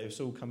say that it's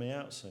all coming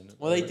out soon?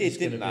 Well, they It's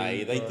did, gonna didn't they?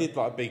 be They like- did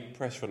like a big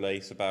press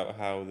release about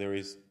how there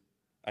is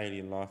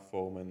alien life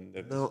form and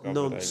they've No, discovered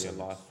nonsense. alien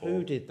life form.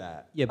 Who did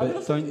that? Yeah,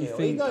 but don't you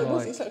think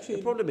like actually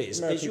The problem is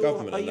American your,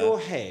 government are and your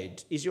that.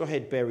 head is your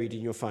head buried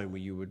in your phone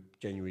where you would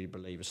genuinely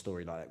believe a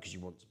story like that because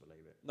you want to believe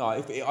it? No,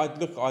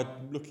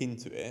 I'd look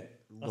into it.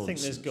 I think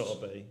there's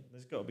got to be.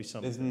 There's got to be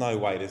something. There's no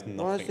way. There's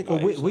nothing. think-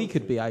 well, like- we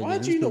could be aliens, Why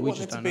do you but not we want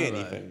just there to don't be know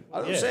about anything? it.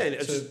 I'm Yeah, saying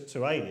it's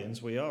to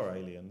aliens, we are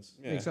aliens.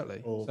 Yeah.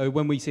 Exactly. Or- So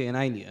when we see an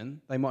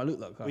alien, they might look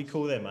like us. We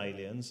call them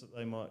aliens.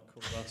 They might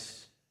call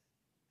us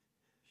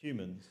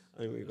humans.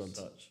 I think we've gone as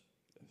to- such.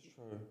 That's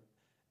true.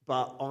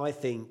 But I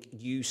think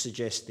you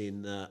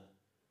suggesting that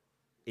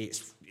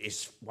it's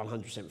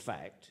 100%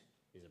 fact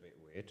is a bit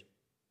weird.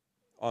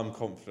 I'm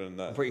confident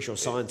that. I'm pretty sure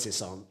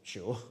scientists aren't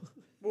sure,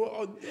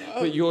 Well,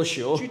 but you're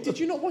sure. did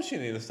you not watch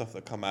any of the stuff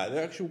that come out?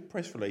 The actual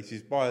press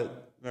releases by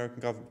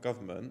American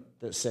government.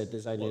 That said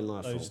there's alien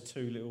life form. Those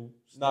two little.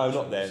 No,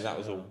 not then. That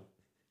was all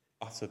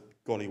utter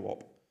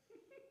gollywop.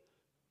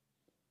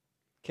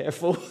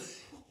 Careful.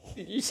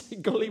 Did you say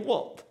golly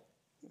wop?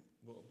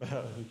 What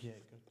about? Yeah,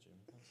 good, Jim.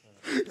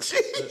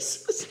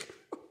 Jesus.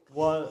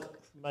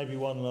 Maybe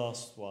one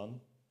last one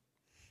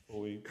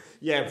before we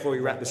Before we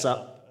wrap this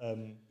up.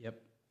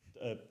 Yep.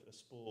 A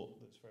sport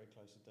that's very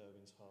close to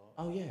Derwin's heart.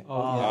 Oh yeah.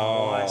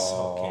 Oh, Ice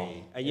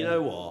hockey. And you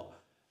know what?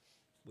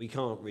 We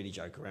can't really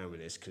joke around with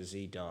this because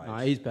he died. No,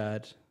 he's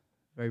bad.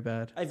 Very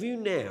bad. Have you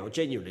now,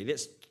 genuinely,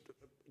 let's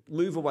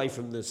move away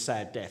from the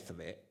sad death of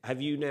it.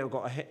 Have you now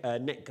got a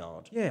net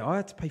guard? Yeah, I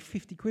had to pay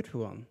 50 quid for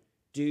one.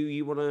 Do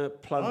you want to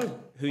plug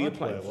who you I'd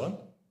play wear for? one.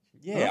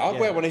 Yeah, I'd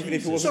wear one even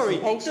if it wasn't Sorry,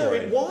 compulsory.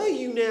 Derek, why are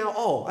you now?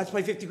 Oh, I had to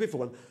pay 50 quid for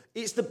one.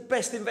 It's the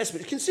best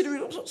investment,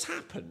 considering what's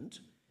happened.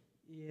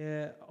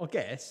 Yeah, I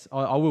guess.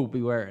 I will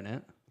be wearing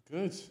it.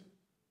 Good.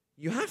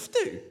 You have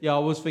to. Yeah, I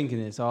was thinking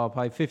this. I'll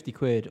pay 50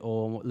 quid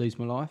or lose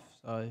my life.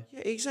 So Yeah,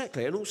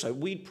 exactly. And also,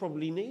 we'd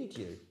probably need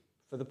you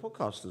for the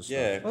podcast and stuff.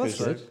 Yeah, well, that's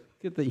 'cause good.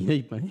 Good that you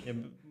need me. Yeah,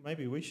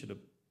 maybe we should have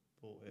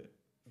bought it.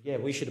 Yeah,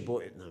 we should have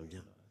bought it. No, I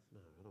don't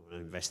want to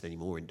invest any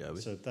more in Derby.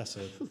 So that's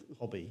a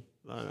hobby.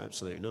 No,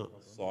 absolutely not.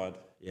 side.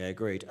 Yeah,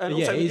 agreed. And But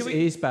yeah, also, it do is, it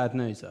is bad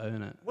news though,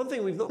 isn't it? one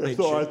thing we've not It's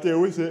mentioned. not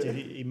ideal, is it? Did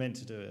he meant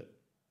to do it?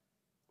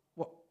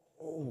 What?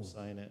 I'm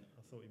saying it.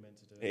 I thought he meant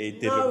to do it. It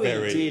did No, look he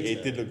very. did.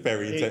 It did look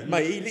very intense.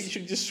 Mate, he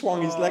literally just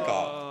swung his leg up.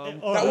 All That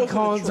right, We wasn't a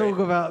can't trick. talk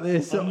about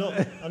this.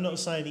 I'm not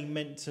saying he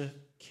meant to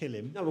kill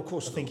him. No, of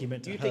course I think not. he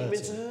meant to You hurt think he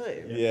meant him. to hurt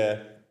him? Yeah.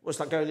 Well, it's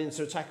like going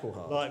into a tackle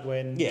hard. Like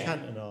when Yeah.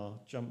 Cantona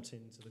jumped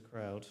into the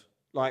crowd.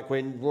 Like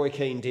when Roy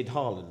Keane did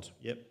Haaland.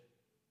 Yep.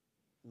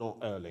 Not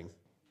Erling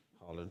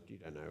Haaland. You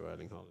don't know who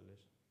Erling Haaland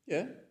is.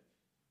 Yeah.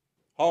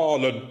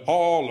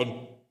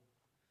 Haaland.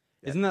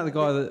 Isn't that the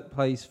guy that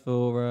plays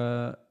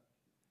for?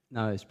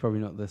 No, it's probably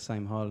not the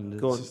same Haaland.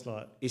 Go It's on. just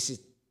like This is,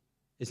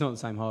 It's not the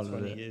same Haaland.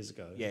 20 Is it? years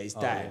ago. yeah, his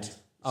dad. It's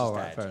Oh his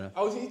right, dad. fair enough.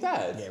 Oh, is it his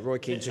dad? Yeah, Roy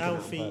Keane It's took him out on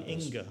Alfie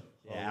purpose. Inga.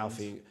 Yeah,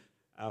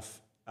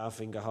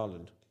 Alfinga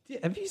Haaland.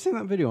 Have you seen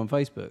that video on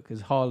Facebook?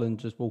 Because Haaland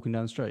just walking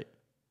down the street.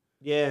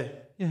 Yeah,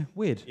 Yeah,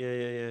 weird.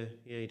 yeah.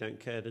 He don't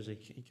care, does he?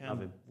 He can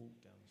Love him. walk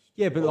down the street.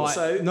 Yeah, but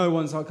Also- like no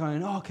one's like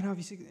going, "Oh, can I have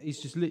your signature?" He's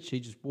just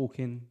literally just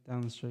walking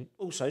down the street.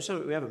 Also,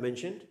 something we haven't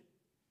mentioned: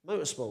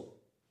 motorsport.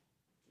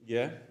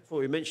 Yeah.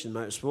 Thought we mentioned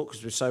motorsport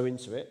because we're so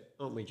into it,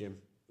 aren't we, Jim?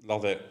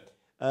 Love it.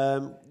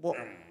 What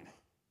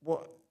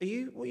are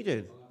you? What are you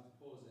doing?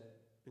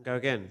 And go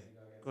again.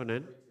 Go on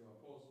then,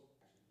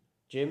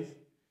 Jim.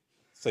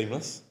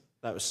 Seamless.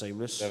 That was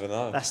seamless. Never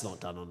know. That's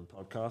not done on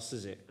podcast,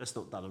 is it? That's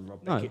not done on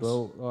Rob No, Beckett's.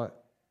 well, like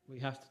we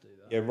have to do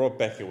that. Yeah, Rob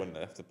Beckett wouldn't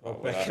have to put Rob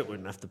up with Beckett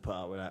wouldn't have to put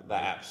up with that.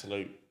 that mate.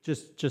 absolute.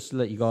 Just to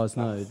let you guys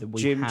know that we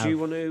Jim, have do you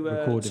want to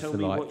recorded tell for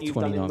me like what you've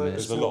done in 29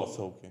 minutes. There's a lot of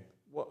talking.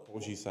 What? What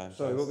was you saying?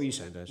 Sorry, first? what were you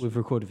saying, Des? We've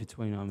recorded for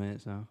 29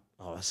 minutes now.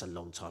 Oh, that's a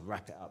long time.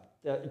 Wrap it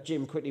up.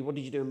 Jim, quickly, what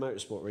did you do in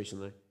motorsport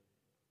recently?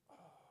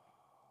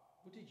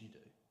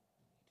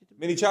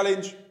 Mini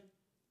challenge.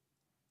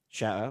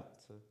 Shout out.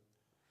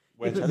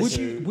 Went But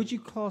to- would you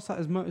class that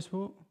as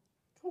motorsport?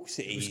 Of course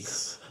it is.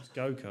 It's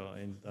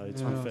go-karting, though,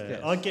 to Yeah, be I fair.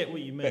 guess. I get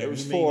what you mean. But it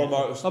was You for a mean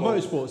motorsport.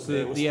 motorsport's Yeah,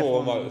 it was the for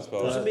a F1. It was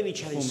motorsport. a mini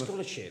challenge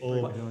scholarship. Or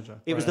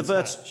It was the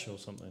Brands Vert. Hatch or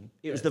something.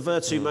 It was the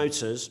Vertu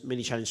Motors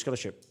mini challenge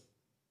scholarship.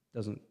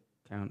 Doesn't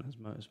count as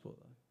motorsport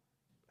though.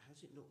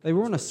 How's it not? They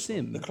were on a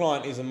sim. The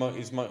client is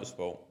is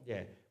motorsport.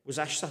 Yeah. Was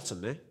Ash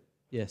Sutton there?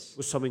 Yes.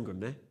 Was Tom Ingram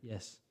there?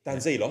 Yes. Dan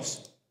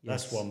Zelos.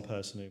 That's Yes. one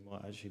person who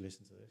might actually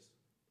listen to this.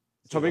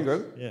 Tom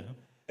Ingram. Yeah.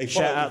 He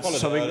Shout out to followed it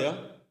something-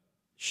 earlier.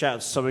 Shout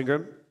out to Tom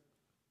Ingram.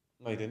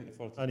 No, he didn't. He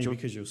followed it. Only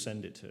because you'll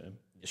send it to him.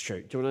 It's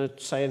true. Do you want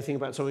to say anything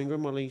about Tom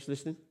Ingram while he's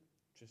listening?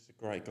 Just a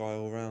great guy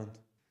all round.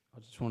 I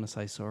just want to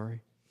say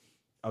sorry.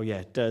 Oh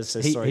yeah, Durs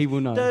says He- sorry. he will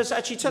know. Durs,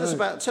 actually tell us No.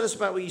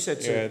 about what you said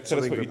to Yeah, tell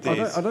Tom us what you Ingram.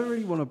 did. I don't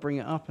really want to bring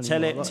it up anymore.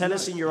 Tell it. Like, Tell no,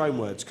 us in your own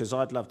words, because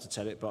I'd love to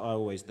tell it, but I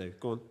always do.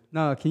 Go on,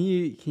 No, can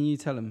you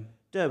tell him?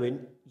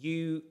 Derwin.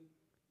 You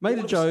Made all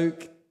a of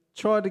joke,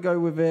 tried to go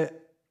with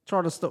it,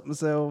 tried to stop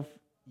myself.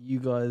 You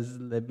guys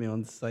led me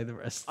on to say the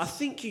rest. I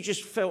think you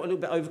just felt a little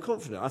bit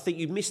overconfident. I think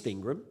you missed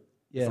Ingram.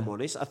 Yeah. If I'm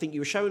honest, I think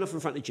you were showing off in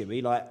front of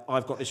Jimmy. Like,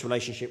 I've got this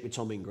relationship with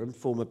Tom Ingram,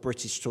 former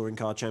British touring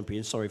car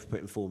champion. Sorry for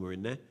putting former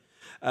in there,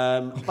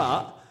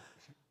 but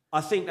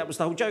I think that was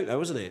the whole joke, though,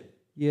 wasn't it?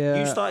 Yeah.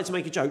 You started to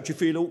make a joke. Do you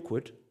feel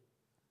awkward?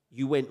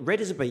 You went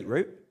red as a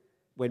beetroot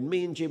when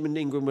me and Jim and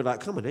Ingram were like,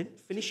 "Come on, then,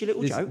 finish your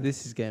little This, joke."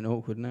 this is getting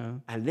awkward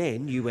now. And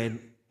then he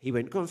went,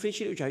 "Go on, finish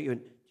your little joke." You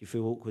went, "Do you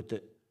feel awkward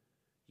that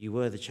you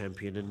were the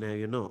champion and now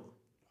you're not?"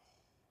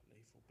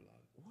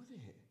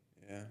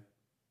 Yeah.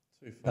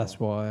 Too far. That's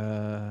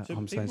why So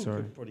I'm saying people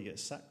sorry. could probably get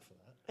sacked for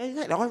that.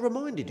 Exactly. I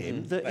reminded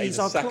him that That he's is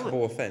a our client.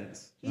 sackable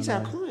offence. He's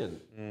our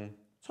client.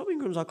 Tom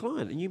Ingram's our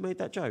client, and you made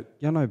that joke.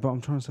 Yeah, no, but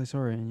I'm trying to say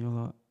sorry, and you're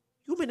like,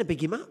 You're meant to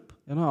big him up.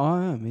 yeah, no,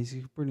 I am. He's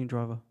a brilliant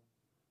driver.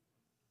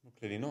 Well,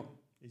 clearly not.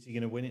 Is he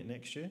going to win it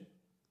next year?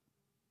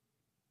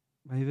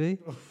 Maybe.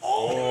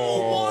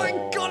 Oh my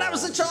God! That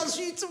was a chance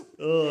for you to.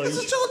 Oh, That's a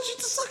chance for you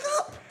to suck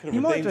up. Could have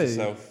You might redeemed do.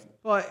 yourself.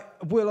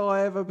 Like, will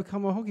I ever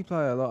become a hockey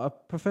player, like a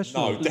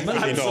professional? No,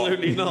 definitely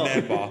Absolutely not.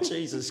 Never.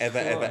 Jesus ever,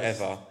 ever,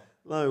 Christ. ever.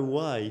 No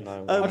way.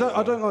 No I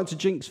way. don't like to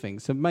jinx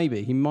things, so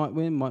maybe he might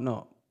win, might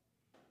not.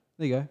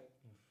 There you go.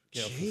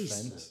 Get off the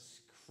Jesus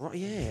fence. Right,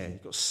 yeah.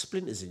 You've got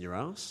splinters in your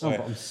ass. Oh, Yeah.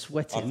 but I'm I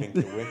sweating. think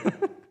he'll win.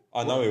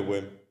 I know he'll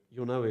win.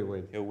 You'll know he'll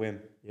win. He'll win.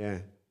 Yeah.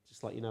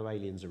 Just like you know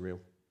aliens are real.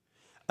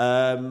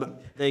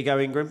 There you go,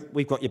 Ingram.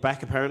 We've got your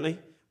back, apparently.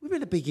 We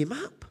better big him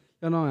up.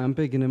 I know I am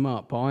bigging him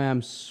up, but I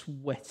am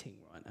sweating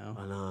right now.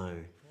 I know.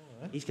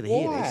 He's going to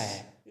hear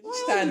this. You're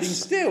standing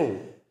still.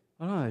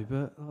 I know,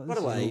 but By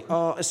the way,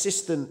 our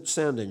assistant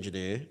sound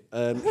engineer,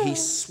 he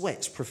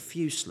sweats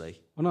profusely.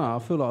 I know. I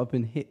feel like I've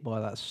been hit by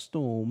that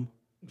storm,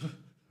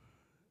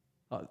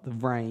 like the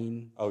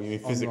rain. Oh, you mean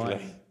I'm, physically?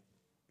 like,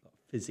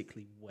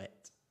 physically wet.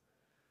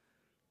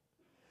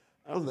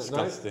 On that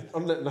Disgusting. note,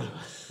 on that note,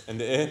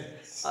 And it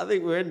I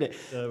think we're in it.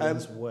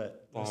 Derwin's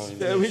wet.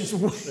 Derwin's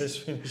wet. Let's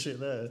finish it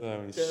there.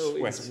 Derwin's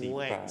Derwin's sweaty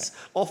wet. back.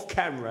 Off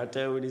camera,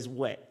 Derwin is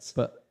wet.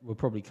 But we'll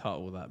probably cut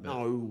all that bit.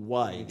 No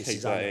way. This Keep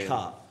is that in.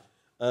 uncut.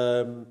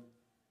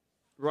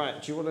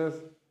 Right, do you want to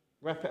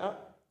wrap it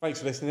up? Thanks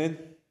for listening.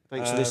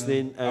 Thanks for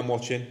listening. And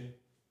watching.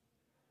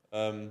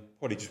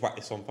 Probably just whack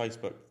this on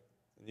Facebook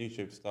and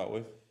YouTube to start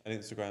with, and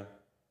Instagram.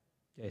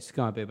 Yeah, it's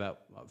going to be about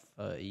like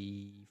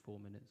 34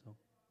 minutes long.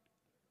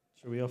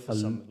 Should we offer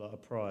some like a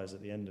prize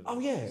at the end of it? Oh,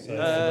 yeah.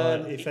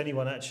 So if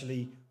anyone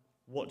actually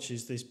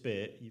watches this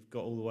bit, you've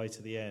got all the way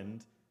to the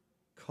end.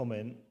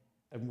 Comment,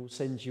 And we'll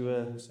send you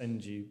we'll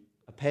send you.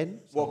 a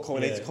pen. What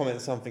comment? Need to Yeah.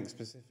 comment something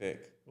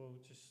specific. Well,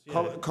 just yeah.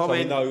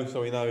 Comment.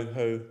 So we know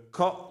who.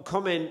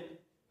 Comment.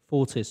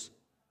 Fortis.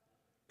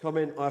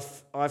 Comment.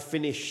 I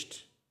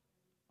finished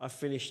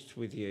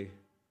with you.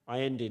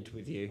 I ended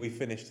with you. We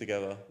finished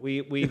together.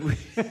 We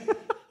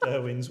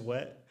Derwin's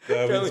wet.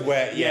 Derwin's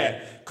wet.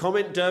 Yeah.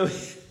 Comment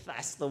Derwin.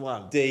 That's the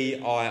one.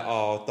 DIRWINS.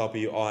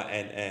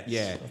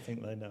 Yeah. I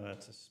think they know how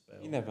to spell.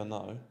 You never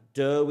know.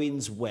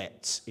 Derwin's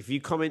wet. If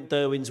you comment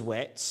Derwin's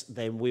wet,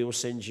 then we'll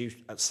send you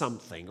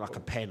something like a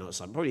pen or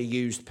something. Probably a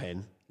used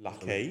pen.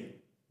 Lucky.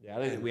 Yeah, I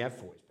don't think we have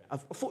Fortis pen. I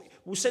thought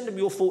we'll send them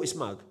your Fortis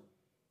mug.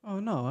 Oh,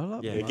 no, I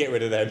love Yeah. Yeah, get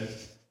rid of them.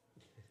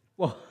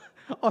 Well,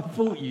 I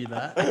bought you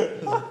that.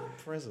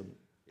 Present.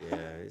 Yeah,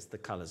 it's the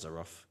colours are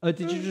off.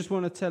 Did you just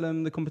want to tell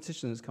them the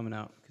competition that's coming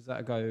out? Because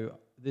that'll go.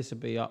 This will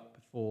be up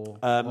before.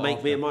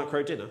 Make me a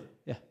micro dinner.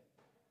 Yeah.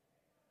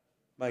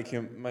 Make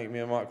me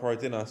a micro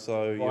dinner.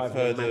 So you've Rival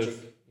heard Magic.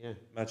 of Yeah.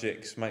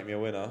 Magic's Make Me a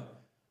Winner.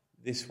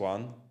 This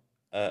one,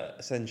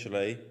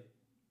 essentially,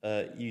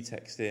 you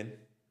text in,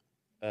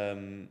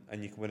 and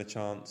you can win a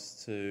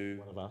chance to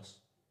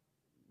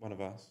One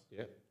of us.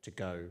 Yeah. To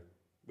go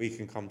We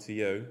can come to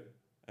you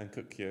and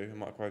cook you a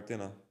microwave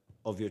dinner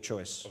of your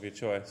choice. of your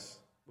choice.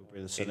 We'll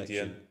bring the selection.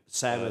 Indian,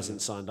 Sam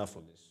hasn't signed up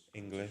on this.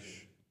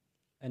 English.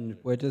 And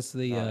where does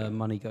the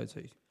money go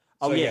to?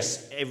 Oh So,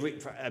 yes,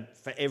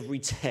 for every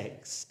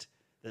text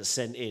that's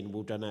sent in,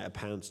 we'll donate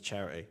 £1 to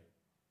charity.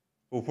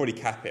 We'll probably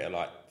cap it at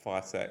like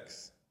 5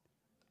 texts,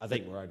 I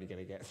think we're only going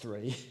to get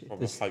 3.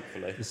 probably,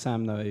 hopefully. Does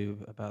Sam know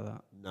about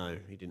that? No,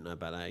 he didn't know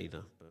about that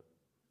either. But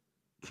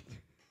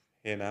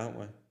Here now, aren't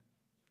we?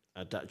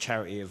 a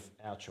charity of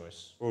our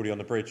choice. We're already on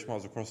the bridge, might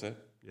as well cross it.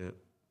 Yeah.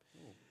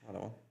 I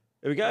don't know.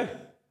 There we go.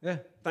 Yeah.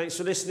 Thanks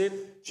for listening.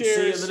 Cheers.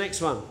 See you in the next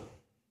one.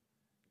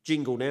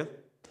 Jingle now.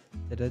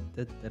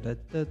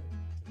 Da-da-da-da-da-da.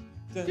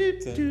 Da, da,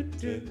 da, da,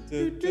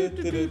 da, da, da,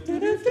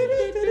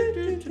 da, da.